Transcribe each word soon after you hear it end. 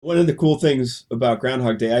One of the cool things about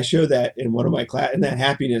Groundhog Day, I show that in one of my class, in that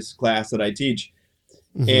happiness class that I teach.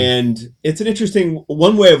 Hmm. And it's an interesting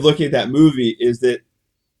one way of looking at that movie is that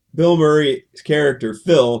Bill Murray's character,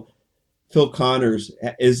 Phil Connors,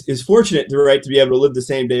 is fortunate to be able to live the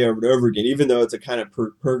same day over and over again, even though it's a kind of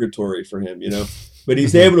purgatory for him. But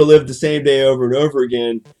he's Hmm. able to live the same day over and over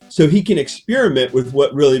again so he can experiment with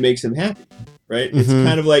what really makes him happy, right? It's Hmm.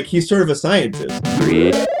 kind of like he's sort of a scientist.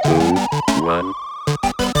 Three, two, one.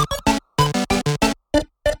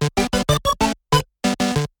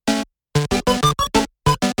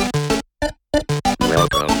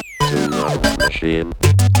 Welcome to Love Machine.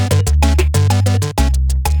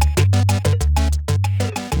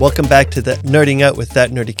 Welcome back to the Nerding Out with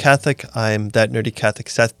That Nerdy Catholic. I'm That Nerdy Catholic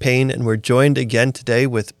Seth Payne, and we're joined again today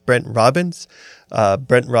with Brent Robbins.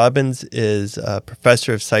 Brent Robbins is a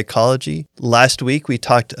professor of psychology. Last week, we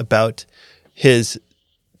talked about his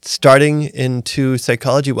starting into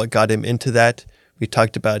psychology, what got him into that. We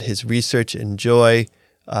talked about his research in joy,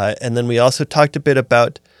 and then we also talked a bit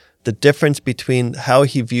about the difference between how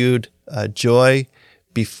he viewed joy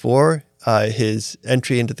before his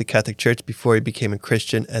entry into the Catholic Church, before he became a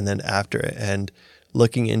Christian, and then after, and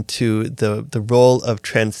looking into the role of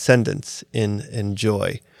transcendence in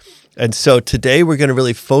joy. And so today we're going to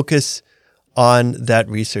really focus on that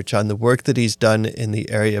research, on the work that he's done in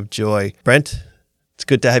the area of joy. Brent, it's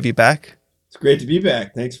good to have you back. It's great to be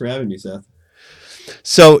back. Thanks for having me, Seth.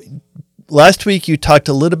 So last week you talked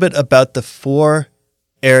a little bit about the four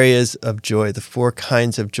areas of joy, the four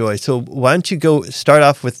kinds of joy. So why don't you start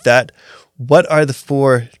off with that? What are the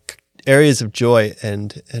four areas of joy,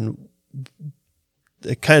 and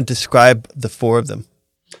kind of describe the four of them?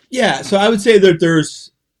 Yeah, so I would say that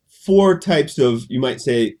there's four types of, you might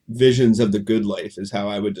say, visions of the good life is how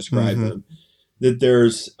I would describe Mm-hmm. them. That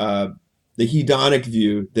there's the hedonic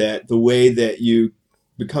view, that the way that you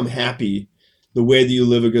become happy, the way that you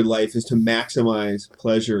live a good life is to maximize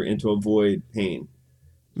pleasure and to avoid pain.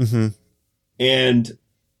 Mm-hmm. And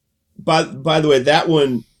by the way, that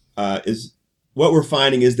one is what we're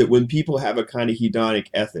finding is that when people have a kind of hedonic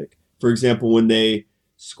ethic, for example, when they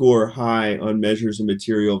score high on measures of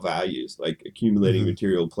material values, like accumulating Mm-hmm.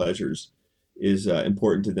 material pleasures is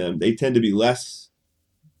important to them, they tend to be less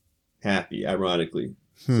happy, ironically.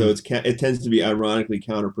 So Hmm. it tends to be ironically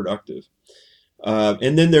counterproductive.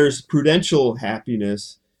 And then there's prudential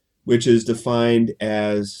happiness, which is defined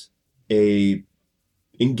as a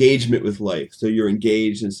engagement with life. So you're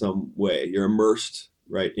engaged in some way. You're immersed,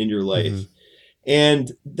 right, in your Mm-hmm. life.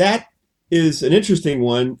 And that is an interesting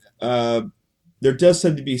one. There does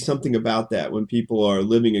seem to be something about that when people are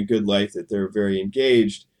living a good life that they're very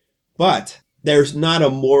engaged, but there's not a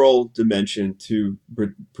moral dimension to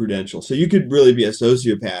prudential. So you could really be a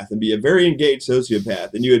sociopath and be a very engaged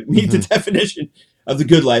sociopath, and you would meet the Mm-hmm. definition of the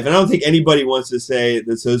good life. And I don't think anybody wants to say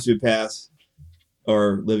that sociopaths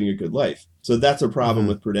are living a good life. So that's a problem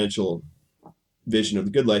Mm-hmm. with prudential vision of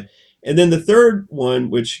the good life. And then the third one,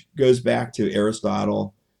 which goes back to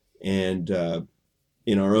Aristotle and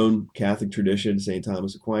in our own Catholic tradition, St.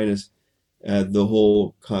 Thomas Aquinas, the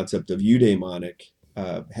whole concept of eudaimonic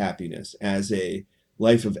happiness as a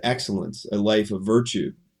life of excellence, a life of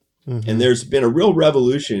virtue. And Mm-hmm. there's been a real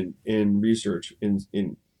revolution in research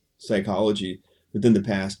in psychology within the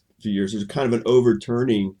past few years. There's kind of an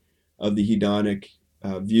overturning of the hedonic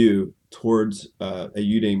view towards a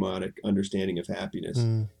eudaimonic understanding of happiness.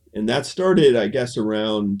 Mm-hmm. And that started, I guess,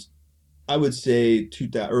 around, I would say,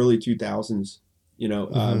 early 2000s.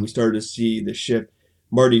 Mm-hmm. We started to see the shift.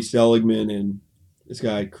 Marty Seligman and this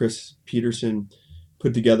guy, Chris Peterson,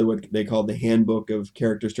 put together what they called the Handbook of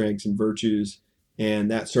Character Strengths and Virtues.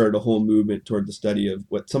 And that started a whole movement toward the study of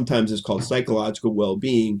what sometimes is called psychological well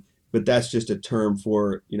being, but that's just a term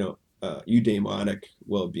for, eudaimonic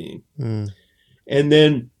well being. And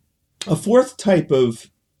then a fourth type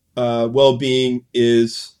of well being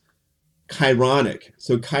is chironic.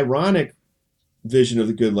 So, chironic vision of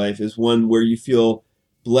the good life is one where you feel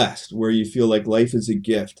blessed, where you feel like life is a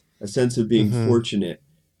gift, a sense of being Mm-hmm. fortunate,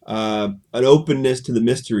 an openness to the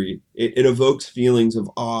mystery. It evokes feelings of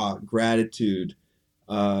awe, gratitude,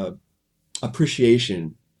 uh,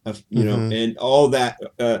 appreciation, Mm-hmm. and all that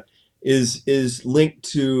is linked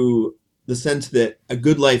to the sense that a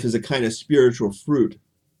good life is a kind of spiritual fruit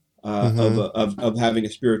Mm-hmm. of having a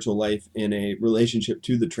spiritual life in a relationship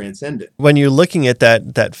to the transcendent. When you're looking at that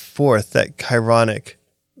chironic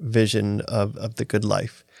vision of the good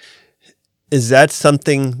life, is that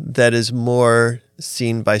something that is more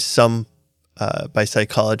seen by some by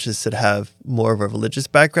psychologists that have more of a religious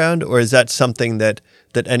background, or is that something that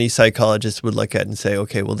any psychologist would look at and say,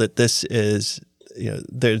 okay, well, that this is,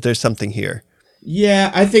 there's something here? Yeah,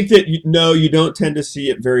 I think that no, you don't tend to see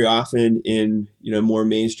it very often in more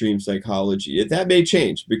mainstream psychology. That may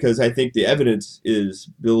change because I think the evidence is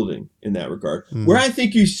building in that regard. Where Mm. I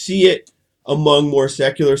think you see it among more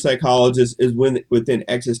secular psychologists is within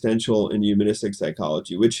existential and humanistic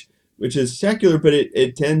psychology, which is secular, but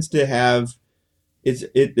it tends to have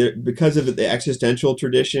because of the existential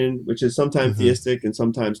tradition, which is sometimes Mm-hmm. theistic and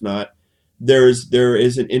sometimes not. There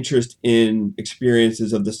is an interest in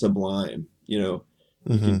experiences of the sublime. You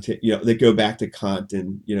Mm-hmm. can they go back to Kant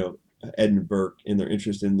and Ed and Burke in their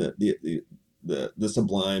interest in the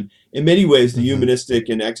sublime. In many ways, the Mm-hmm. humanistic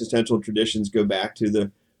and existential traditions go back to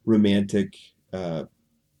the romantic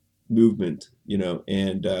movement,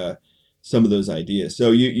 and some of those ideas.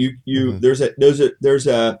 So Mm-hmm. there's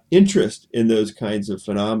a interest in those kinds of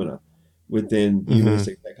phenomena within Mm-hmm.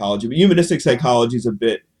 humanistic psychology. But humanistic psychology is a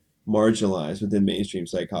bit marginalized within mainstream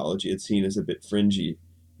psychology. It's seen as a bit fringy,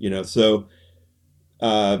 So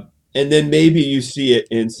uh, and then maybe you see it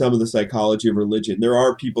in some of the psychology of religion. There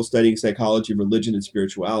are people studying psychology of religion and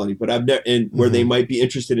spirituality, but I've never, and where they Mm-hmm. might be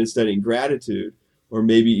interested in studying gratitude or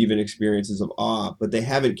maybe even experiences of awe, but they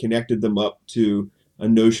haven't connected them up to a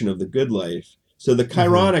notion of the good life. So the Mm-hmm.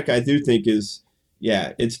 Chironic, I do think, is,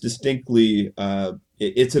 yeah, it's distinctly,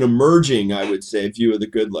 it's an emerging, I would say, view of the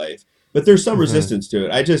good life. But there's some Mm-hmm. resistance to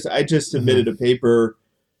it. I just Mm-hmm. submitted a paper,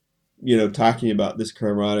 talking about this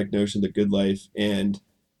Chironic notion of the good life, and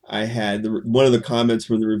I had one of the comments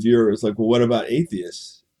from the reviewer was like, "Well, what about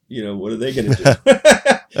atheists? What are they going to do?"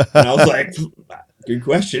 And I was like, "Good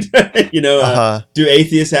question. Uh-huh. Do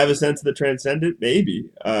atheists have a sense of the transcendent? Maybe,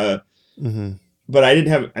 Mm-hmm. but I didn't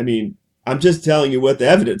have. I mean, I'm just telling you what the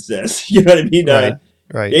evidence says. You know what I mean? Right.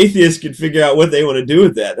 Right. Atheists can figure out what they want to do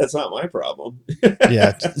with that. That's not my problem."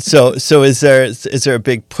 Yeah. So is there a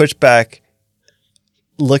big pushback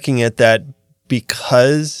looking at that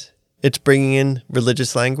because it's bringing in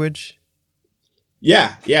religious language?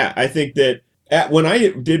 Yeah. I think that when I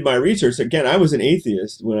did my research, again, I was an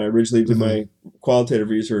atheist when I originally did Mm-hmm. my qualitative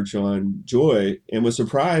research on joy and was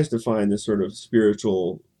surprised to find this sort of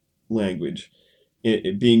spiritual language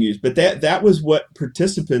it being used. But that was what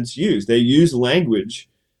participants used. They used language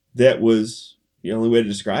that was, the only way to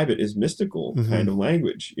describe it is mystical Mm-hmm. kind of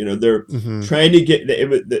language. They're Mm-hmm. trying to get,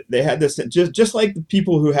 they had this, just like the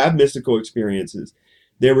people who have mystical experiences,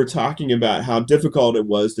 they were talking about how difficult it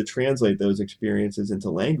was to translate those experiences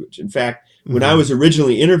into language. In fact, when I Mm-hmm. was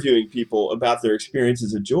originally interviewing people about their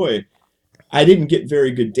experiences of joy, I didn't get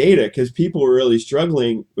very good data because people were really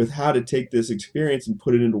struggling with how to take this experience and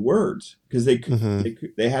put it into words because Mm-hmm.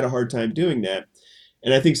 they had a hard time doing that.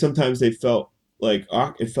 And I think sometimes they felt like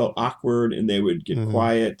it felt awkward and they would get Mm-hmm.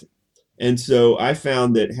 quiet. And so I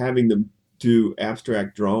found that having them do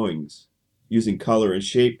abstract drawings using color and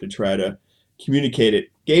shape to try to communicate it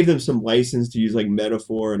gave them some license to use like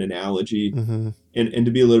metaphor and analogy, Mm-hmm. and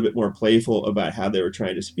to be a little bit more playful about how they were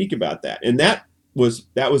trying to speak about that. And that was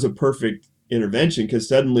a perfect intervention because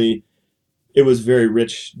suddenly it was very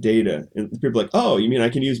rich data, and people were like, oh, you mean I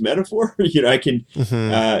can use metaphor? I can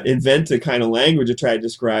Mm-hmm. invent a kind of language to try to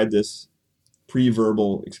describe this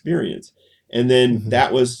pre-verbal experience. And then Mm-hmm.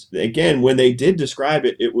 that was, again, when they did describe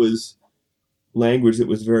it, it was language that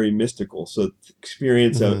was very mystical. So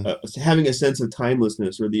experience of Mm-hmm. having a sense of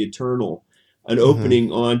timelessness or the eternal, an Mm-hmm.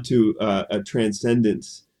 opening onto a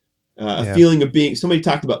transcendence, a Yeah. feeling of being. Somebody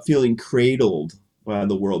talked about feeling cradled by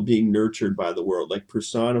the world, being nurtured by the world, like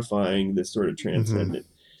personifying this sort of Mm-hmm. transcendent.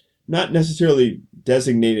 Not necessarily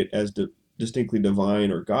designated as distinctly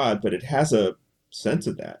divine or God, but it has a sense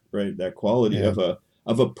of that, right? That quality Yeah.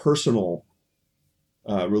 of a personal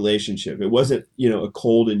relationship. It wasn't, a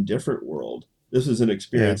cold, indifferent world. This was an Yeah.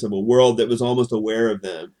 experience of a world that was almost aware of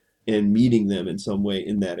them and meeting them in some way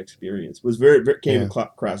in that experience. Was very came Yeah.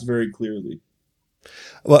 across very clearly.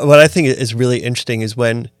 What I think is really interesting is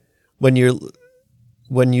when you're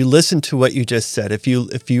when you listen to what you just said, if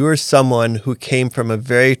you are someone who came from a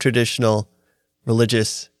very traditional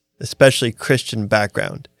religious, especially Christian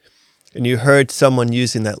background, and you heard someone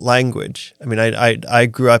using that language, I mean, I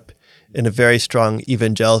grew up in a very strong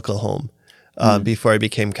evangelical home Mm. before I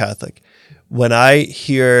became Catholic. When I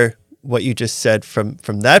hear what you just said from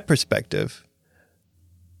that perspective,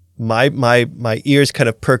 my ears kind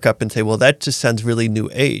of perk up and say, well, that just sounds really new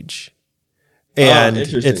age. Oh, And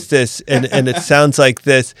interesting. it's this, and it sounds like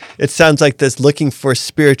this. It sounds like this looking for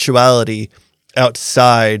spirituality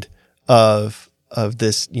outside of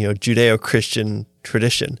this, Judeo-Christian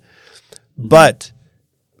tradition. Mm-hmm.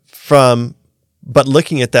 But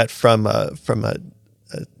looking at that from a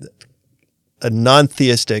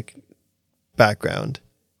non-theistic background,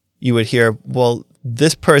 you would hear, well,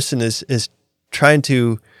 this person is trying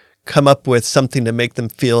to come up with something to make them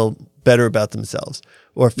feel better about themselves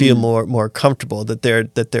or feel more comfortable, that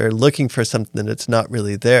they're looking for something that's not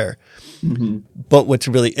really there. Mm-hmm. But what's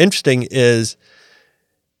really interesting is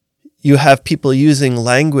you have people using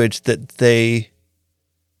language that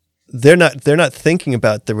they're not thinking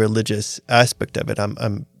about the religious aspect of it.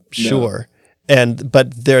 I'm sure.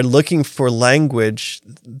 But they're looking for language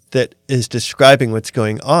that is describing what's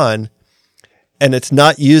going on, and it's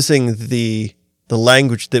not using the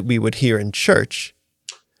language that we would hear in church.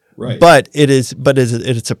 Right. But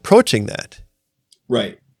it's approaching that.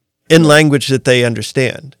 Right. In language that they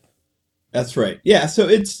understand. That's right. Yeah. So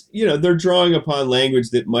it's, they're drawing upon language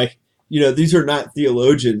that might, these are not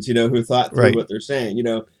theologians, who thought through what they're saying,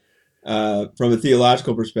 from a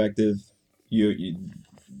theological perspective,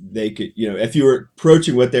 they could, if you were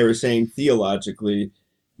approaching what they were saying theologically,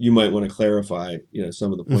 you might want to clarify,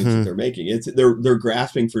 some of the points that they're making. They're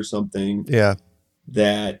grasping for something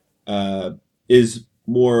that is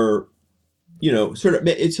more, sort of,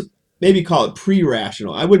 it's maybe call it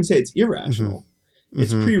pre-rational. I wouldn't say it's irrational.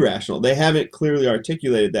 It's pre-rational. They haven't clearly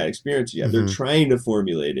articulated that experience yet. They're trying to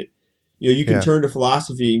formulate it. You can turn to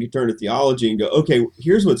philosophy, you can turn to theology and go, okay,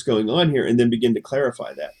 here's what's going on here, and then begin to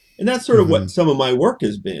clarify that. And that's sort of what some of my work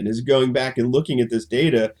has been, is going back and looking at this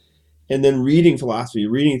data and then reading philosophy,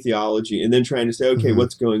 reading theology, and then trying to say, okay,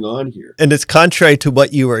 what's going on here? And it's contrary to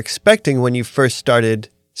what you were expecting when you first started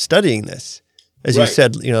studying this. As you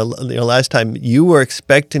said, last time, you were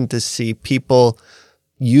expecting to see people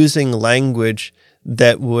using language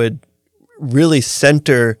that would really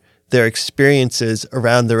center their experiences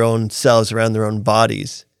around their own selves, around their own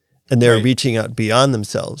bodies, and they're reaching out beyond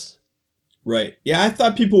themselves. Right. Yeah, I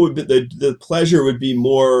thought people would be, the pleasure would be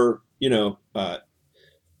more,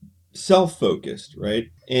 self-focused, right?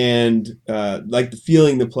 And like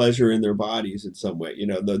feeling the pleasure in their bodies in some way,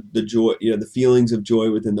 the joy, the feelings of joy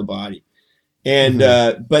within the body. And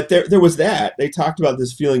but there was that. They talked about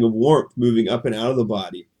this feeling of warmth moving up and out of the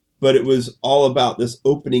body, but it was all about this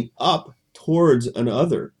opening up towards an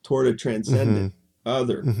other, toward a transcendent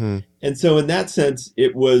other. And so in that sense,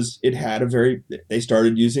 they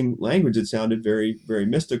started using language that sounded very, very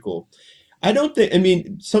mystical.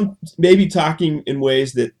 Some maybe talking in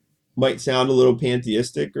ways that might sound a little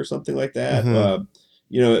pantheistic or something like that.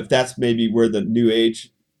 If that's maybe where the New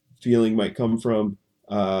Age feeling might come from.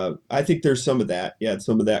 I think there's some of that. Yeah,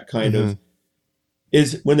 some of that kind of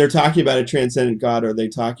is when they're talking about a transcendent God. Are they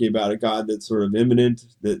talking about a God that's sort of immanent,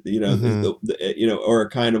 that or a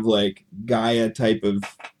kind of like Gaia type of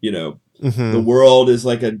the world is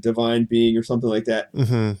like a divine being or something like that?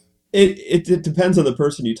 It depends on the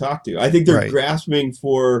person you talk to. I think they're grasping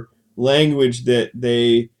for language that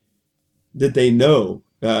they know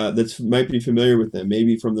that might be familiar with them,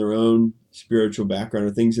 maybe from their own spiritual background or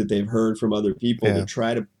things that they've heard from other people to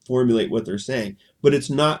try to formulate what they're saying. But it's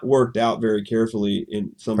not worked out very carefully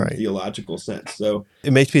in some theological sense. So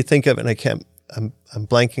it makes me think of, and I'm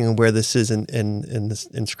blanking on where this is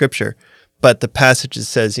in Scripture, but the passage that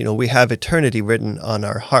says, we have eternity written on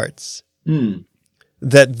our hearts.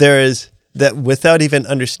 That there is, that without even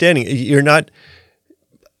understanding,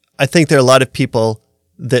 I think there are a lot of people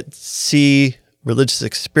that see religious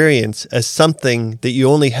experience as something that you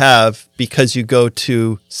only have because you go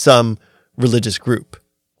to some religious group.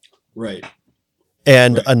 Right.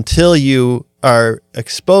 And until you are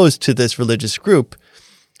exposed to this religious group,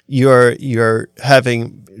 you're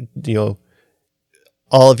having,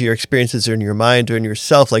 all of your experiences are in your mind or in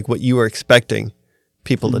yourself, like what you were expecting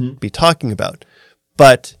people to be talking about.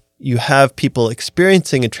 But you have people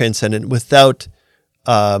experiencing a transcendent without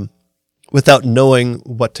knowing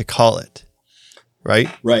what to call it.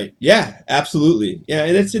 Right? Right. Yeah, absolutely. Yeah,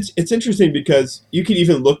 and it's interesting because you can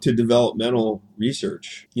even look to developmental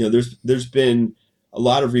research. There's been a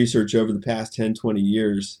lot of research over the past 10, 20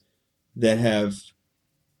 years that have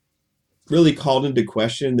really called into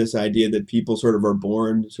question this idea that people sort of are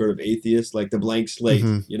born sort of atheists, like the blank slate.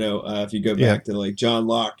 If you go back to like John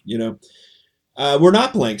Locke, we're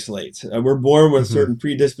not blank slates. We're born with certain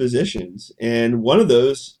predispositions, and one of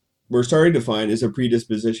those we're starting to find is a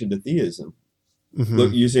predisposition to theism.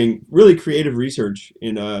 Using really creative research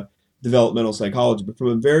in developmental psychology. But from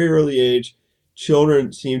a very early age,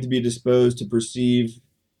 children seem to be disposed to perceive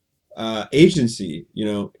agency,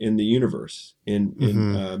 in the universe,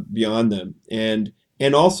 in beyond them. And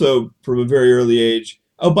also from a very early age,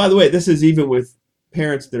 oh, by the way, this is even with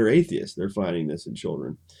parents that are atheists, they're finding this in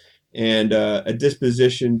children. And a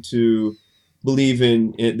disposition to believe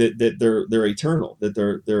in that they're eternal, that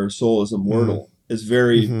their soul is immortal. Is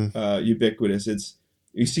very ubiquitous.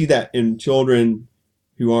 You see that in children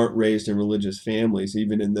who aren't raised in religious families,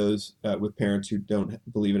 even in those with parents who don't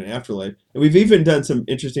believe in an afterlife. And we've even done some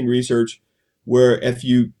interesting research where if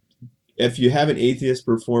you have an atheist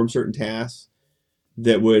perform certain tasks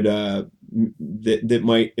that would that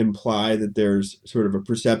might imply that there's sort of a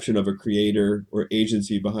perception of a creator or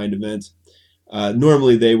agency behind events.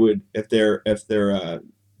 Normally, they would, if they're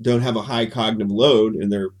don't have a high cognitive load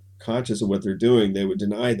and they're conscious of what they're doing, they would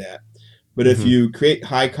deny that. But if you create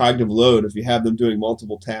high cognitive load, if you have them doing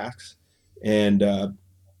multiple tasks and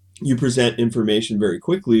you present information very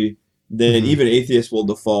quickly, then even atheists will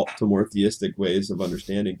default to more theistic ways of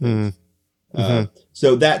understanding things.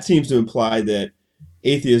 So that seems to imply that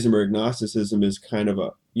atheism or agnosticism is kind of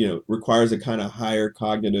requires a kind of higher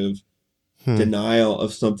cognitive denial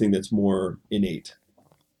of something that's more innate.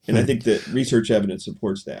 And I think that research evidence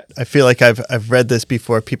supports that. I feel like I've read this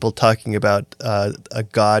before. People talking about a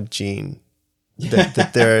God gene,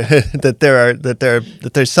 that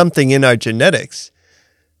there's something in our genetics,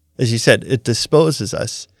 as you said, it disposes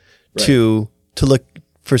us to look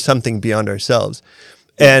for something beyond ourselves.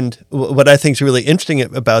 And what I think is really interesting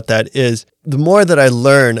about that is the more that I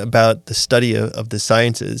learn about the study of the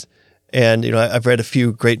sciences, and I've read a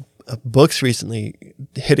few great books recently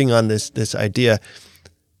hitting on this idea.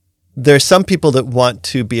 There's some people that want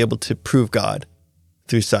to be able to prove God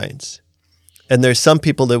through science. And there's some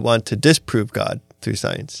people that want to disprove God through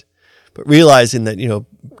science. But realizing that,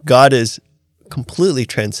 God is completely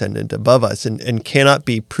transcendent above us and cannot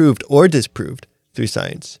be proved or disproved through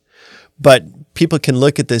science. But people can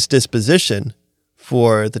look at this disposition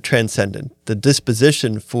for the transcendent, the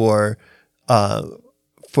disposition for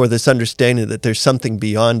this understanding that there's something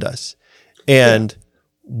beyond us. And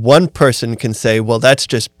one person can say, well, that's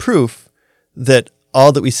just proof that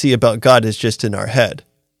all that we see about God is just in our head.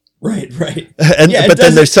 Right. But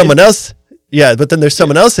then there's someone else. Yeah, but then there's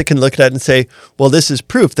someone else that can look at it and say, well, this is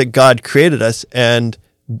proof that God created us and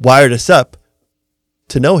wired us up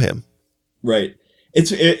to know him. Right.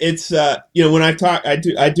 It's when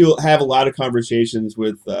I do have a lot of conversations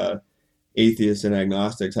with atheists and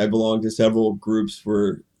agnostics. I belong to several groups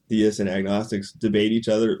where theists and agnostics debate each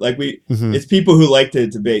other. It's people who like to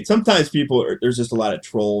debate. Sometimes there's just a lot of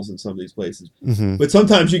trolls in some of these places, but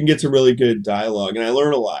sometimes you can get some really good dialogue. And I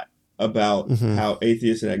learn a lot about how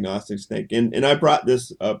atheists and agnostics think. And I brought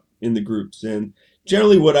this up in the groups. And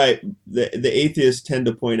generally the atheists tend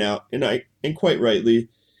to point out, and quite rightly,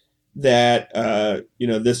 that,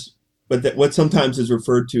 what sometimes is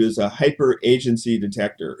referred to as a hyper agency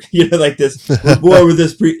detector, like this, we're born with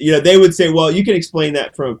this, they would say, well, you can explain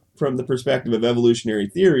that from the perspective of evolutionary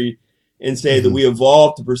theory and say that we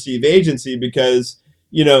evolved to perceive agency because,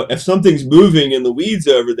 if something's moving in the weeds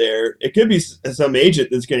over there, it could be some agent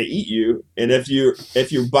that's going to eat you. And if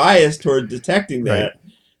you're biased toward detecting that,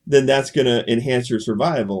 then that's going to enhance your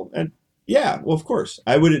survival. And yeah, well, of course,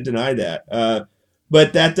 I wouldn't deny that.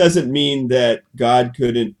 But that doesn't mean that God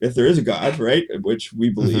couldn't, if there is a God, right, which we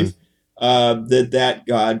believe, that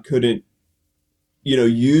God couldn't,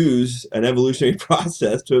 use an evolutionary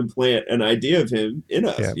process to implant an idea of him in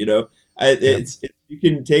us. You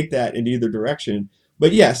can take that in either direction.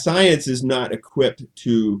 But yeah, science is not equipped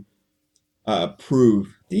to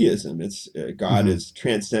prove theism. It's God is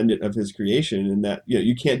transcendent of his creation, and that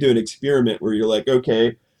you can't do an experiment where you're like,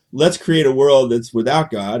 okay, let's create a world that's without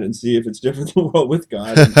God and see if it's different than the world with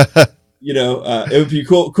God. And, it would be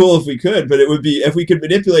cool if we could, but it would be, if we could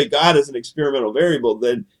manipulate God as an experimental variable,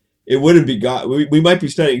 then it wouldn't be God. We might be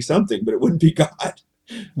studying something, but it wouldn't be God.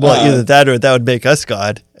 Well, either that or that would make us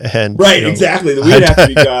God. And exactly. We'd have to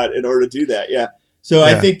be God in order to do that. Yeah. So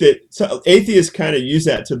I think that atheists kind of use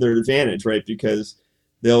that to their advantage, right? Because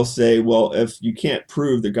they'll say, well, if you can't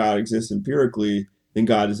prove that God exists empirically, then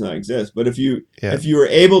God does not exist. But if you are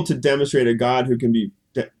able to demonstrate a God who can be,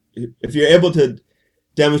 if you're able to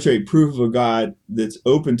demonstrate proof of a God that's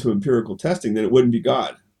open to empirical testing, then it wouldn't be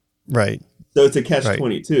God. Right. So it's a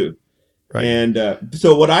catch-22. Right. And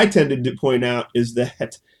so what I tended to point out is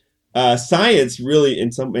that science really,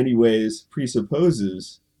 in so many ways,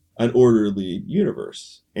 presupposes an orderly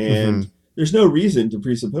universe, and there's no reason to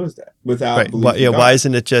presuppose that without belief in God. Why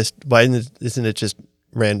isn't it just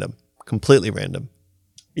random, completely random?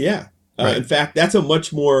 Yeah. In fact, that's a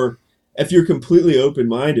much more, if you're completely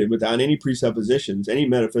open-minded without any presuppositions, any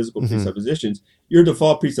metaphysical presuppositions, your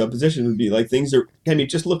default presupposition would be like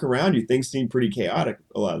just look around you. Things seem pretty chaotic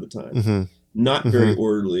a lot of the time. Not very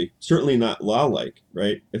orderly, certainly not law-like,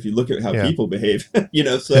 right? If you look at how people behave,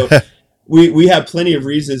 so we have plenty of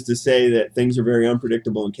reasons to say that things are very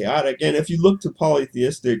unpredictable and chaotic. And if you look to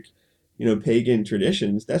polytheistic, pagan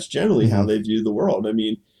traditions, that's generally how they view the world. I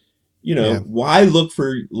mean, why look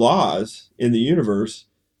for laws in the universe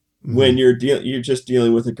when you're just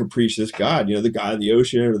dealing with a capricious God, the God of the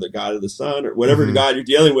ocean or the God of the sun or whatever God you're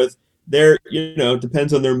dealing with. There,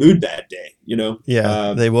 depends on their mood that day.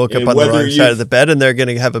 Yeah, they woke up and on the whether wrong side of the bed, and they're going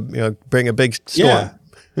to have bring a big storm. Yeah.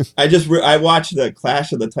 I watched the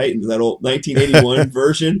Clash of the Titans, that old 1981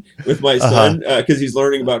 version, with my son because he's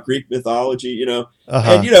learning about Greek mythology. And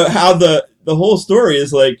how the whole story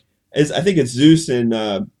is I think it's Zeus and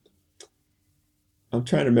I'm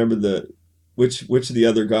trying to remember which of the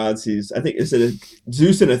other gods he's. I think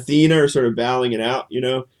Zeus and Athena are sort of battling it out.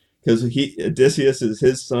 Because Odysseus is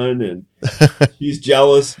his son, and he's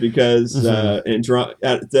jealous because the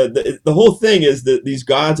whole thing is that these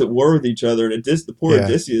gods at war with each other, and the poor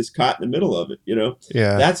Odysseus caught in the middle of it.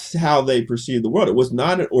 That's how they perceive the world. It was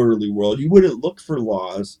not an orderly world. You wouldn't look for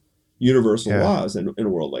laws, universal laws, in a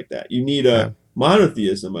world like that. You need a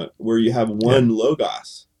monotheism where you have one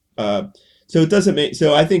logos. So it doesn't make.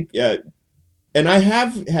 So I think, and I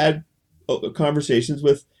have had conversations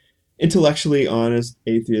with intellectually honest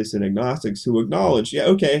atheists and agnostics who acknowledge,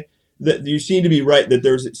 that you seem to be right, that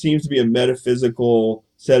it seems to be a metaphysical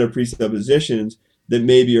set of presuppositions that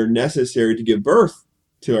maybe are necessary to give birth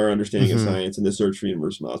to our understanding of science and the search for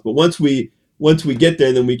universal knowledge. But once we get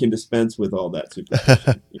there, then we can dispense with all that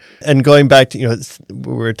superstition. And going back to,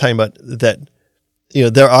 we were talking about that,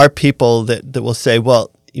 there are people that will say, well,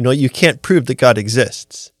 you can't prove that God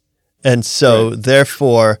exists. And so,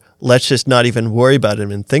 therefore, let's just not even worry about him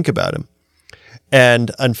and think about him. And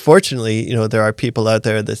unfortunately, there are people out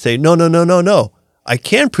there that say, no, I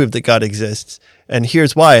can prove that God exists, and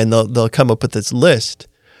here's why. And they'll come up with this list.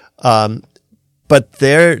 But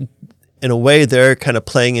in a way, they're kind of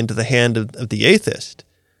playing into the hand of the atheist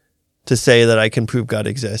to say that I can prove God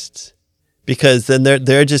exists, because then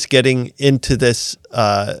they're just getting into this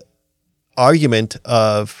argument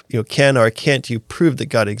of, can or can't you prove that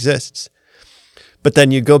God exists? But then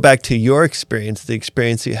you go back to your experience, the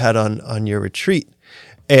experience you had on your retreat,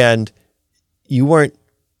 and you weren't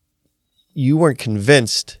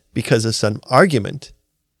convinced because of some argument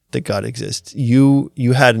that God exists. You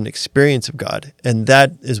had an experience of God, and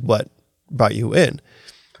that is what brought you in.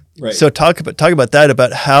 Right. So talk about that,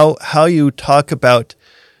 about how you talk about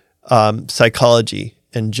psychology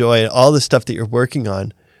and joy and all the stuff that you're working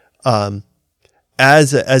on,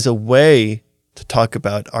 as a way to talk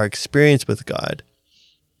about our experience with God,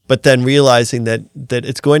 but then realizing that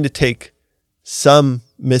it's going to take some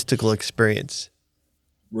mystical experience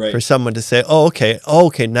for someone to say, oh,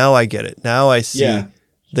 okay, now I get it. Now I see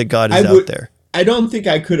that God is out there. I don't think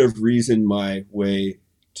I could have reasoned my way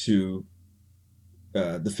to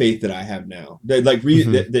the faith that I have now. That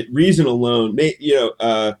reason alone,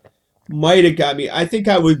 might have got me. I think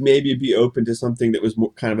I would maybe be open to something that was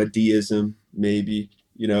more kind of a deism, maybe,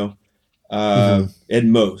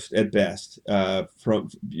 at best, from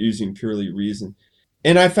using purely reason.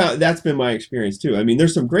 And I found that's been my experience too. I mean,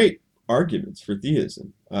 there's some great arguments for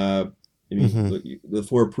theism. The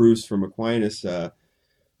four proofs from Aquinas,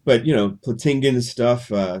 but Plantinga's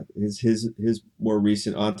stuff, his more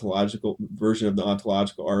recent ontological version of the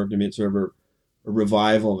ontological argument, sort of a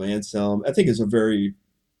revival of Anselm, I think is a very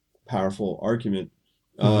powerful argument.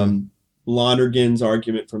 Lonergan's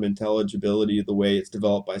argument from intelligibility, the way it's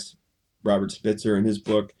developed by Robert Spitzer in his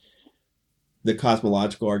book, The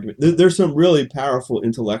Cosmological Argument. There's some really powerful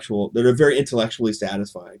that are very intellectually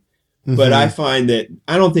satisfying. But I find that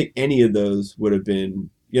I don't think any of those would have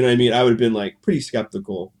been, I would have been pretty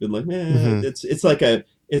skeptical. Been like, it's like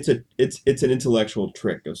it's an intellectual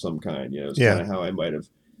trick of some kind. It's kind of how I might have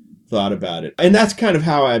thought about it. And that's kind of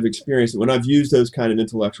how I've experienced it when I've used those kind of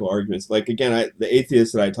intellectual arguments. Like, again, the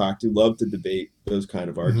atheists that I talk to love to debate those kind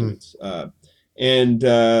of arguments. And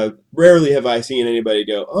rarely have I seen anybody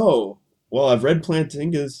go, oh, well, I've read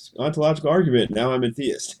Plantinga's ontological argument, now I'm a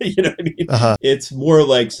theist. You know what I mean? It's more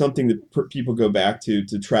like something that people go back to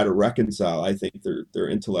try to reconcile, I think, their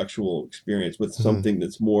intellectual experience with something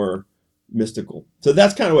that's more mystical. So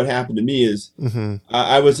that's kind of what happened to me is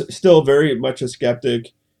I was still very much a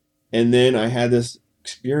skeptic. And then I had this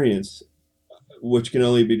experience, which can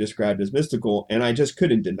only be described as mystical, and I just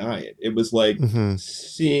couldn't deny it. It was like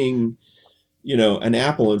seeing, an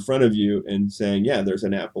apple in front of you and saying, yeah, there's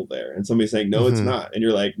an apple there. And somebody saying, no, it's not. And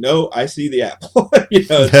you're like, no, I see the apple.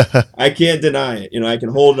 I can't deny it. I can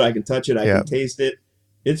hold it, I can touch it, I can taste it.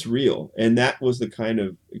 It's real. And that was the kind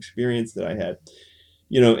of experience that I had,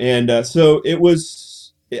 and so it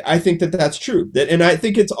was, I think that that's true. And I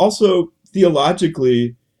think it's also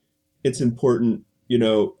theologically, it's important,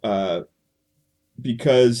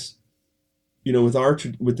 because,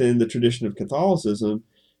 within the tradition of Catholicism,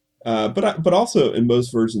 but also in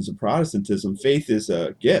most versions of Protestantism, faith is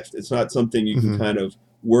a gift. It's not something you can kind of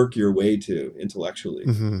work your way to intellectually.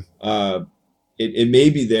 Mm-hmm. It may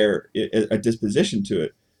be there, a disposition to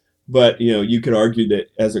it, but you could argue that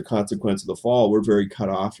as a consequence of the fall, we're very cut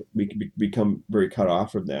off. We can become very cut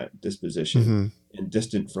off from that disposition Mm-hmm. and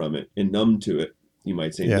distant from it and numb to it. You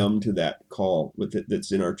might say numb to that call with it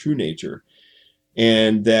that's in our true nature,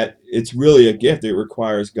 and that it's really a gift. It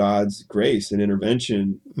requires God's grace and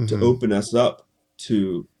intervention to open us up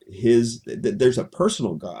to that there's a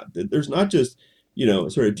personal God, that there's not just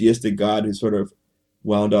sort of deistic God who sort of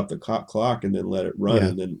wound up the clock and then let it run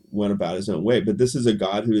and then went about his own way. But this is a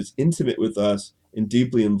God who is intimate with us and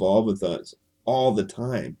deeply involved with us all the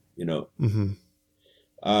time,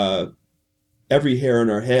 every hair on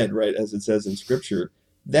our head, right, as it says in Scripture.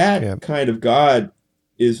 That kind of God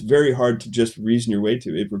is very hard to just reason your way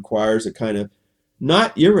to. It requires a kind of,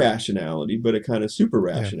 not irrationality, but a kind of super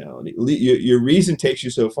rationality. Your reason takes you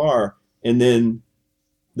so far, and then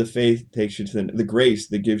the faith takes you to the grace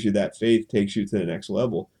that gives you that faith takes you to the next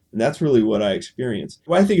level. And that's really what I experienced.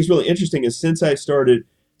 What I think is really interesting is since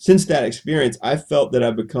that experience, I felt that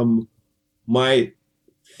I've become, my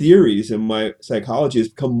theories and my psychology has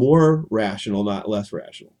become more rational, not less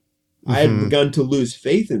rational. I had begun to lose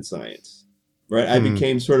faith in science, right? I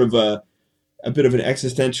became sort of a bit of an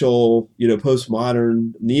existential,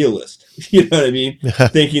 postmodern nihilist, you know what I mean?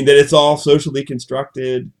 Thinking that it's all socially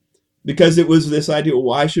constructed, because it was this idea,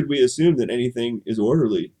 why should we assume that anything is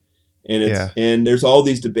orderly? And and there's all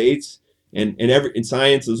these debates, and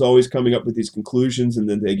science is always coming up with these conclusions, and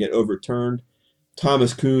then they get overturned.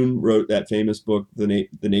 Thomas Kuhn wrote that famous book, The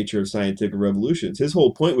Nature of Scientific Revolutions. His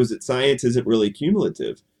whole point was that science isn't really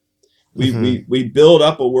cumulative. We build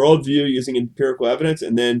up a worldview using empirical evidence,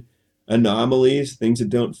 and then anomalies, things that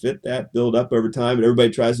don't fit that, build up over time, and everybody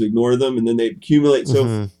tries to ignore them, and then they accumulate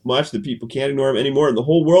so much that people can't ignore them anymore, and the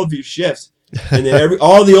whole worldview shifts, and then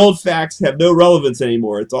all the old facts have no relevance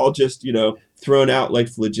anymore. It's all just thrown out like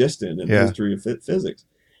phlogiston in the history of physics.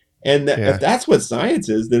 And if that's what science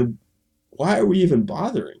is, then why are we even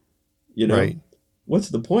bothering? Right. What's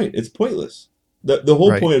the point? It's pointless. The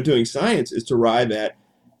whole point of doing science is to arrive at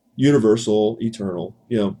universal, eternal,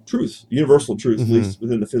 truth, universal truth, at least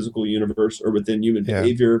within the physical universe or within human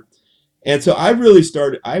behavior. And so I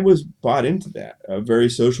was bought into that, a very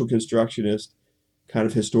social constructionist, kind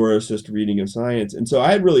of historicist reading of science. And so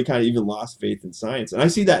I had really kind of even lost faith in science. And I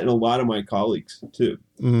see that in a lot of my colleagues too.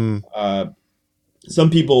 Some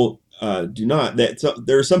people do not.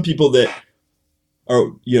 There are some people that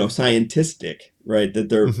are, scientistic, right? That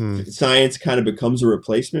their science kind of becomes a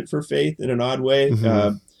replacement for faith in an odd way.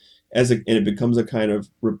 And it becomes a kind of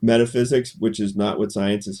metaphysics, which is not what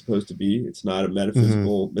science is supposed to be. It's not a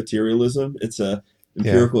metaphysical materialism. It's a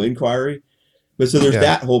empirical inquiry. But so there's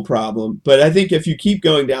that whole problem. But I think if you keep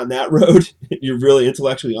going down that road, you're really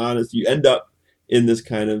intellectually honest, you end up in this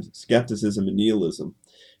kind of skepticism and nihilism.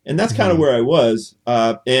 And that's kind of where I was.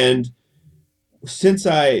 And since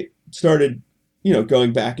I started,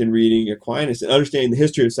 going back and reading Aquinas and understanding the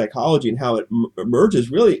history of psychology and how it emerges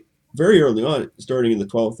really very early on, starting in the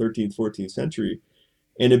 12th, 13th, 14th century.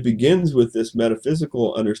 And it begins with this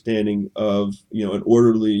metaphysical understanding of, an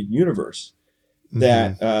orderly universe,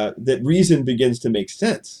 that reason begins to make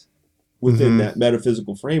sense within that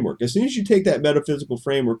metaphysical framework. As soon as you take that metaphysical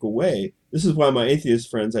framework away, this is why my atheist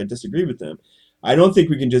friends, I disagree with them. I don't think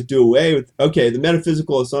we can just do away with, the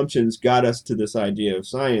metaphysical assumptions got us to this idea of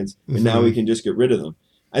science, and now we can just get rid of them.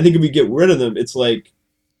 I think if we get rid of them, it's like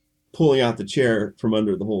pulling out the chair from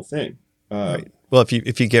under the whole thing. Right. Well,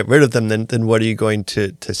 if you get rid of them, then what are you going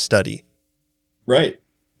to study? Right.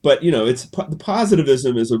 But, it's the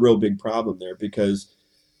positivism is a real big problem there, because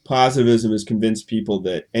positivism has convinced people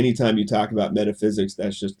that anytime you talk about metaphysics,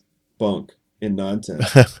 that's just bunk and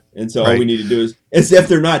nonsense. And so all we need to do is, as if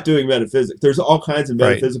they're not doing metaphysics. There's all kinds of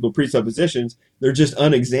metaphysical presuppositions. They're just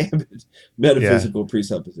unexamined metaphysical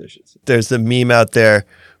presuppositions. There's a meme out there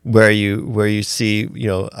where you see,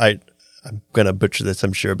 I'm going to butcher this,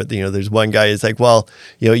 I'm sure, but there's one guy who's like, well,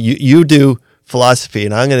 you do philosophy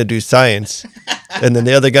and I'm going to do science. And then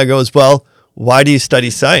the other guy goes, well, why do you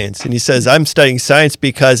study science? And he says, I'm studying science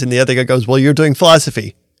because, and the other guy goes, well, you're doing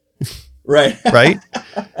philosophy. Right. Right.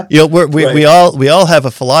 We all have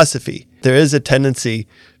a philosophy. There is a tendency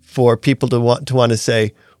for people to want to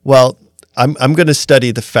say, well, I'm going to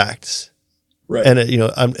study the facts. Right. And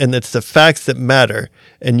and it's the facts that matter.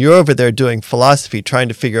 And you're over there doing philosophy, trying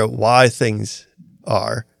to figure out why things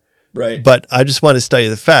are. Right. But I just want to study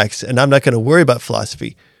the facts, and I'm not going to worry about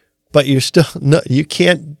philosophy. But you're still you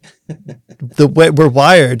can't. The way we're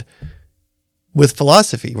wired with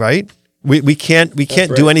philosophy, right? We can't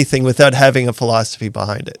do anything without having a philosophy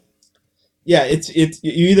behind it. Yeah, it's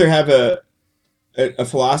you either have a a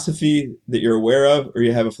philosophy that you're aware of, or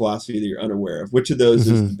you have a philosophy that you're unaware of? Which of those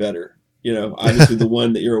is the better? Obviously the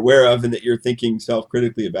one that you're aware of and that you're thinking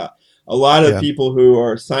self-critically about. A lot of Yeah. people who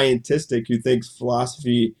are scientistic, who thinks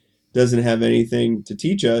philosophy doesn't have anything to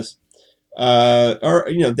teach us, or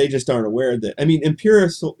they just aren't aware that. I mean,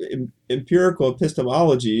 empirical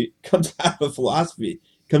epistemology comes out of philosophy,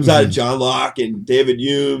 comes out of John Locke and David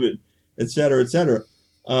Hume, and et cetera, et cetera.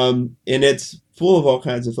 And it's full of all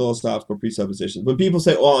kinds of philosophical presuppositions. When people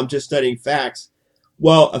say, "Oh, I'm just studying facts,"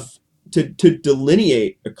 well, to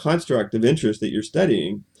delineate a construct of interest that you're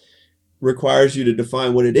studying requires you to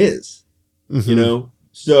define what it is.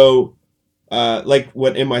 So like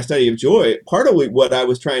what in my study of joy, part of what I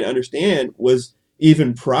was trying to understand was,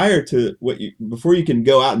 even prior to before you can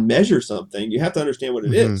go out and measure something, you have to understand what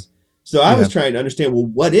it is. So I was trying to understand, well,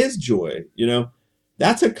 what is joy?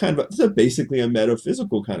 That's basically a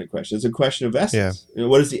metaphysical kind of question. It's a question of essence.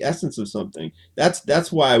 What is the essence of something?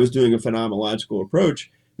 That's why I was doing a phenomenological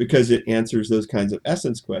approach, because it answers those kinds of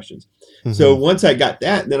essence questions. So once I got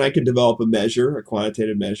that, then I could develop a measure, a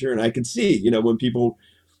quantitative measure, and I could see, when people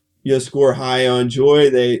score high on joy,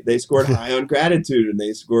 they scored high on gratitude, and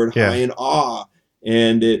they scored high in awe,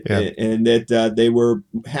 and that they were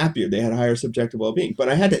happier, they had higher subjective well-being. But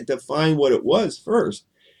I had to define what it was first,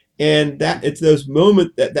 and that it's those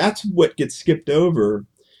moments that's what gets skipped over.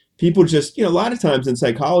 People just, a lot of times in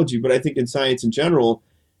psychology, but I think in science in general,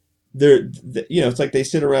 it's like they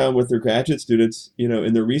sit around with their graduate students,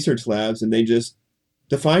 in their research labs, and they just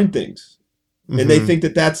define things, and they think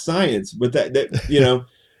that that's science, but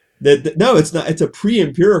no, it's not. It's a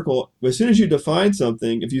pre-empirical. As soon as you define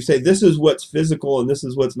something, if you say this is what's physical and this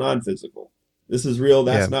is what's non-physical, this is real,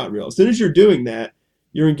 that's not real. As soon as you're doing that,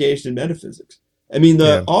 you're engaged in metaphysics. I mean,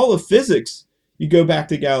 all of physics, you go back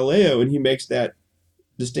to Galileo, and he makes that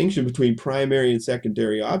distinction between primary and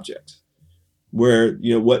secondary objects, where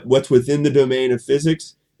what's within the domain of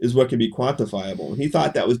physics is what can be quantifiable. And he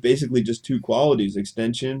thought that was basically just two qualities: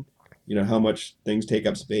 extension, how much things take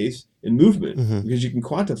up space, and movement, because you can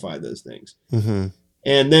quantify those things.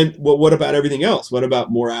 And then, what about everything else? What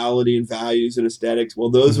about morality and values and aesthetics? Well,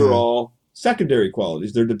 those are all secondary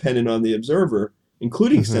qualities. They're dependent on the observer,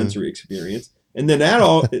 including sensory experience. And then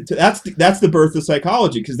that's the birth of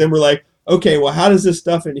psychology, because then we're like, okay, well, how does this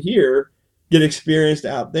stuff in here get experienced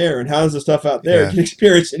out there, and how does the stuff out there get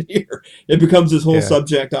experienced in here? It becomes this whole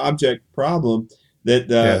subject-object problem that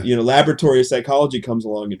laboratory psychology comes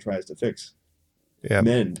along and tries to fix.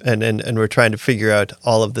 Mend. And we're trying to figure out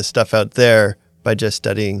all of the stuff out there by just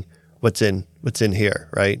studying what's in here,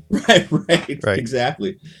 right? Right.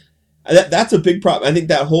 Exactly. That's a big problem. I think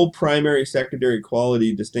that whole primary secondary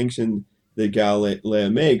quality distinction that Galileo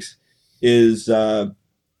makes was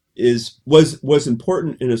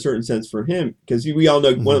important in a certain sense for him, because we all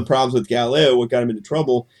know one of the problems with Galileo, what got him into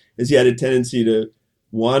trouble, is he had a tendency to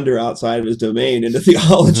wander outside of his domain into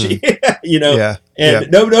theology,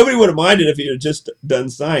 and nobody would have minded if he had just done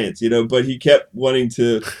science, but he kept wanting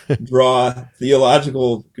to draw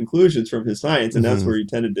theological conclusions from his science, and that's where he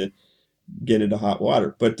tended to get into hot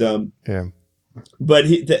water. But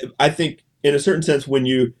I think in a certain sense,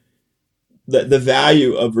 when the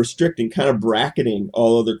value of restricting, kind of bracketing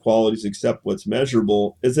all other qualities except what's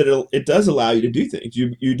measurable, is that it does allow you to do things.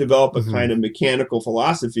 You develop a kind of mechanical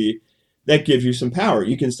philosophy that gives you some power.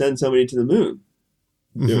 You can send somebody to the moon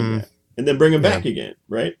doing that, and then bring them back again,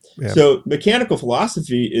 right? So mechanical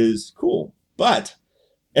philosophy is cool, but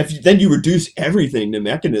if then you reduce everything to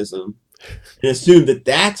mechanism and assume that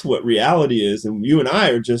that's what reality is, and you and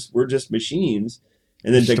I we're just machines,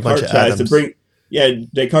 and then Descartes tries to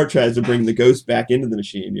bring the ghost back into the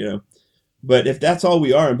machine, But if that's all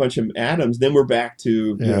we are, a bunch of atoms, then we're back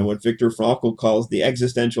to what Viktor Frankl calls the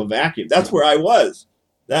existential vacuum. That's where I was.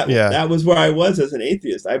 That was where I was as an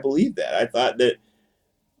atheist. I believed that. I thought that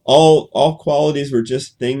all qualities were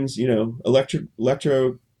just things,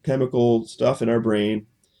 electrochemical stuff in our brain,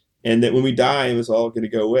 and that when we die, it was all going to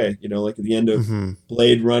go away. Like at the end of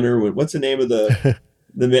Blade Runner, what's the name of the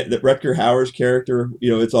Rutger Hauer's character?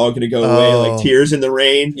 It's all going to go away, like tears in the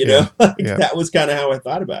rain. That was kind of how I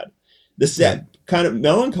thought about it. The kind of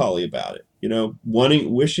melancholy about it.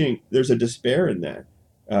 Wishing. There's a despair in that,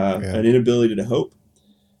 an inability to hope.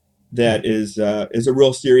 That is a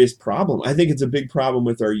real serious problem. I think it's a big problem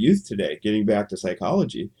with our youth today. Getting back to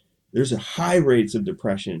psychology, there's high rates of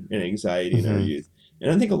depression and anxiety in our youth, and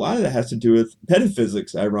I think a lot of that has to do with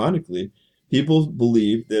metaphysics. Ironically, people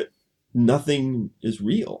believe that nothing is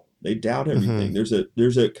real. They doubt everything.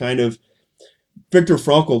 There's a kind of, Viktor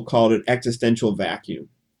Frankl called it existential vacuum,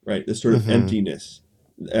 right? This sort of emptiness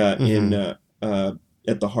at the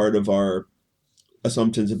heart of our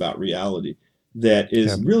assumptions about reality. that Yeah.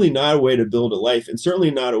 is really not a way to build a life, and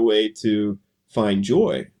certainly not a way to find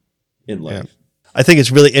joy in Yeah. life. I think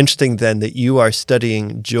it's really interesting then that you are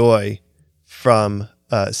studying joy from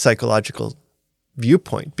a psychological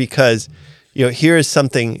viewpoint, because here is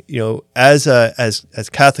something, as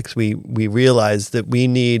Catholics, we realize that we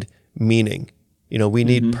need meaning. We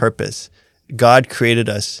need purpose. God created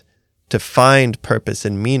us to find purpose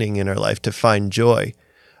and meaning in our life, to find joy.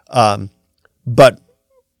 But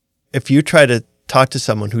if you try to talk to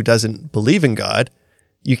someone who doesn't believe in God,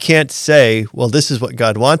 you can't say, well, this is what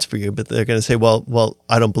God wants for you, but they're going to say, well,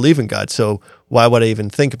 I don't believe in God, so why would I even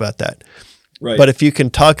think about that? Right. But if you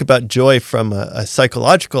can talk about joy from a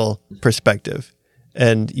psychological perspective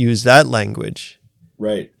and use that language,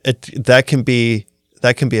 Right. that can be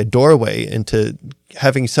a doorway into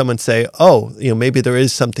having someone say, oh, maybe there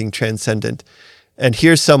is something transcendent. And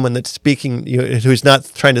here's someone that's speaking, who's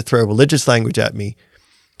not trying to throw religious language at me,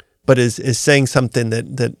 but is saying something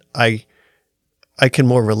that I can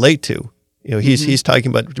more relate to. He's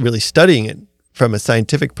talking about really studying it from a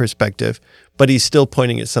scientific perspective, but he's still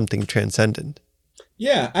pointing at something transcendent.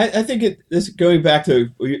 Yeah, I think this going back to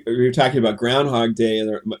we were talking about Groundhog Day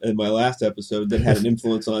in my last episode that had an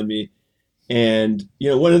influence on me. And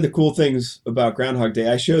one of the cool things about Groundhog Day,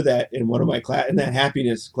 I show that in one of my in that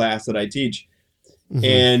happiness class that I teach. Mm-hmm.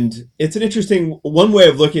 And it's an interesting one way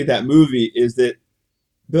of looking at that movie is that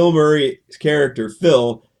Bill Murray's character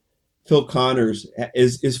Phil Connors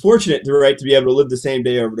is fortunate to be able to live the same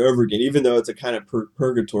day over and over again, even though it's a kind of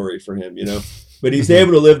purgatory for him, But he's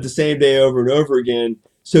able to live the same day over and over again,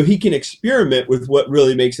 so he can experiment with what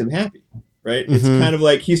really makes him happy, right? It's kind of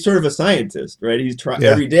like he's sort of a scientist, right?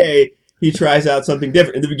 Every day he tries out something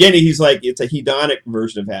different. In the beginning, he's like, it's a hedonic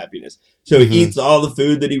version of happiness. So he eats all the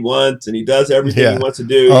food that he wants, and he does everything he wants to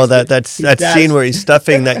do. Oh, that scene where he's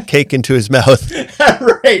stuffing that cake into his mouth.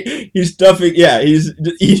 Right. He's stuffing, he's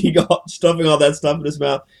stuffing all that stuff in his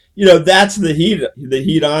mouth. That's the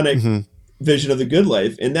hedonic vision of the good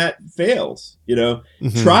life, and that fails.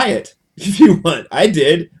 Try it if you want. I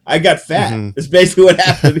did. I got fat. That's basically what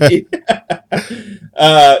happened to me.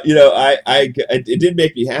 It did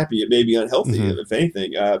make me happy. It made me unhealthy, if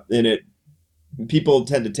anything. And people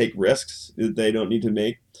tend to take risks that they don't need to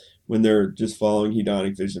make when they're just following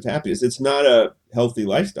hedonic vision of happiness. It's not a healthy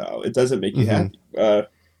lifestyle. It doesn't make you happy.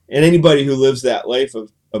 And anybody who lives that life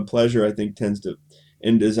of pleasure, I think, tends to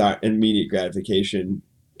and desire immediate gratification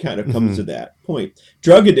kind of comes to that point.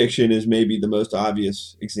 Drug addiction is maybe the most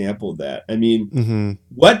obvious example of that. I mean,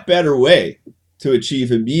 what better way to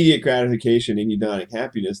achieve immediate gratification and hedonic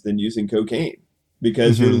happiness than using cocaine?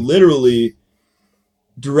 Because you're literally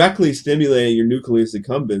directly stimulating your nucleus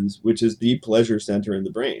accumbens, which is the pleasure center in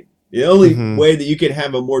the brain. The only way that you could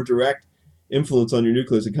have a more direct influence on your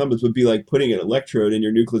nucleus accumbens would be like putting an electrode in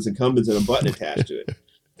your nucleus accumbens and a button attached to it,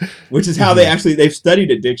 which is how they've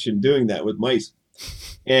studied addiction doing that with mice.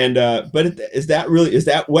 And but is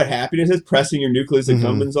that what happiness is? Pressing your nucleus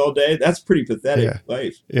accumbens all day? That's pretty pathetic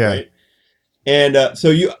life, right? And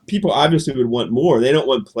so people obviously would want more. They don't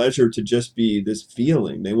want pleasure to just be this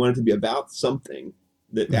feeling. They want it to be about something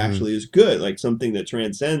that actually is good, like something that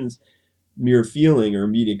transcends mere feeling or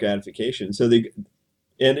immediate gratification. So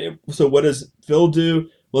so what does Phil do?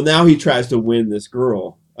 Well, now he tries to win this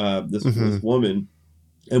girl, this woman,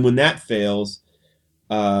 and when that fails,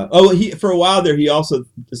 for a while there, he also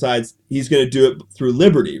decides he's going to do it through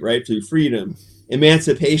liberty, right? Through freedom,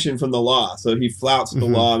 emancipation from the law. So he flouts the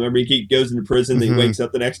law. Remember, he goes into prison. Then he wakes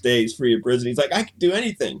up the next day. He's free of prison. He's like, I can do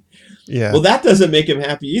anything. Yeah. Well, that doesn't make him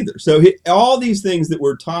happy either. So all these things that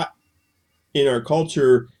we're taught in our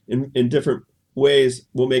culture in different ways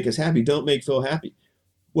will make us happy. Don't make Phil happy.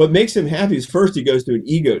 What makes him happy is first he goes through an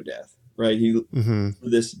ego death, right? He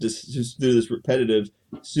just through this repetitive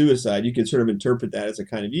suicide. You can sort of interpret that as a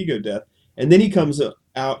kind of ego death. And then he comes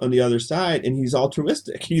out on the other side and he's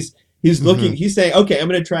altruistic. He's looking, he's saying, okay, I'm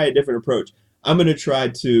going to try a different approach. I'm going to try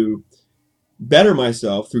to better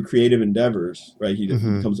myself through creative endeavors, right? He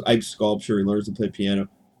becomes ice sculpture, he learns to play piano.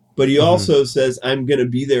 But he also says, I'm going to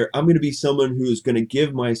be there. I'm going to be someone who is going to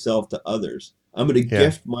give myself to others. I'm going to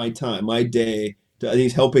gift my time, my day. And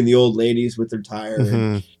he's helping the old ladies with their tire.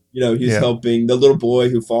 And, he's helping the little boy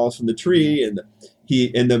who falls from the tree. And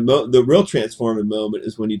the real transforming moment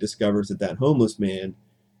is when he discovers that homeless man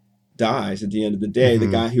dies at the end of the day, the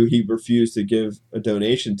guy who he refused to give a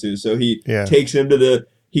donation to. So he takes him to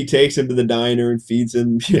the diner and feeds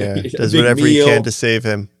him. Does whatever he can to save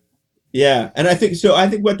him. Yeah, and I think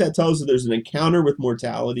what that tells us, there's an encounter with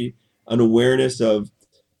mortality, an awareness of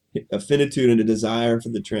a finitude and a desire for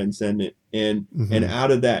the transcendent, and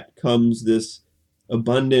out of that comes this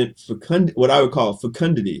abundant what I would call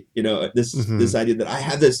fecundity. This idea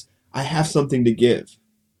that I have something to give,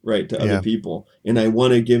 right, to other people, and I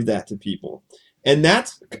want to give that to people. And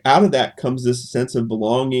that's out of that comes this sense of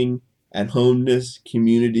belonging, at homeness,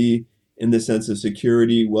 community, in the sense of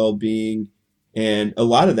security, well-being, and a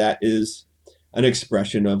lot of that is an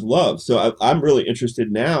expression of love. So I'm really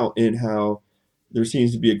interested now in how there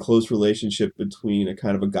seems to be a close relationship between a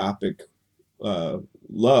kind of agapic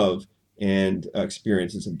love and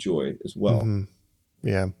experiences of joy as well. Mm-hmm.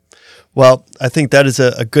 Yeah. Well, I think that is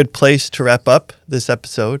a good place to wrap up this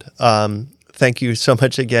episode. Thank you so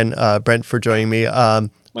much again, Brent, for joining me.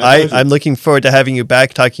 I'm looking forward to having you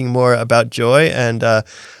back talking more about joy. And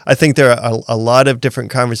I think there are a lot of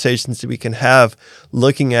different conversations that we can have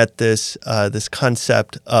looking at this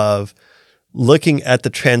concept of looking at the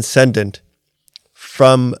transcendent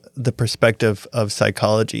from the perspective of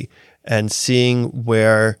psychology and seeing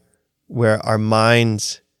where our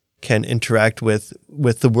minds can interact with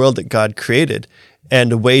the world that God created,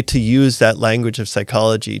 and a way to use that language of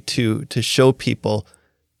psychology to show people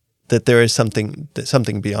that there is something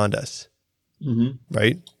beyond us. Mm-hmm.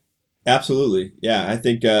 Right? Absolutely. Yeah. I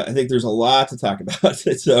think there's a lot to talk about.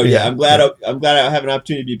 So I'm glad I have an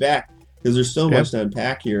opportunity to be back, because there's so much to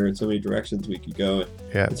unpack here and so many directions we could go.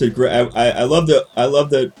 Yeah. It's a great, I love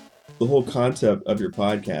the whole concept of your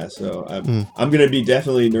podcast. So I'm going to be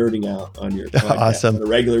definitely nerding out on your podcast on a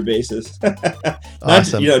regular basis.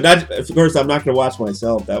 Awesome. Of course, I'm not going to watch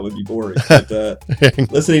myself. That would be boring. But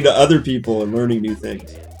listening to other people and learning new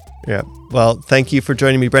things. Yeah. Well, thank you for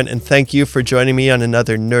joining me, Brent, and thank you for joining me on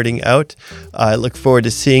another Nerding Out. I look forward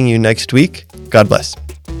to seeing you next week. God bless.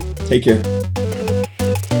 Take care.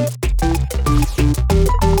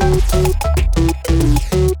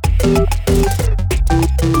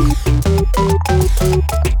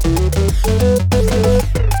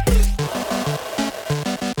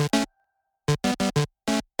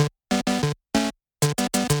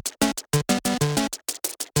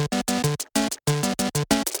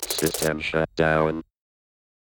 System shut down.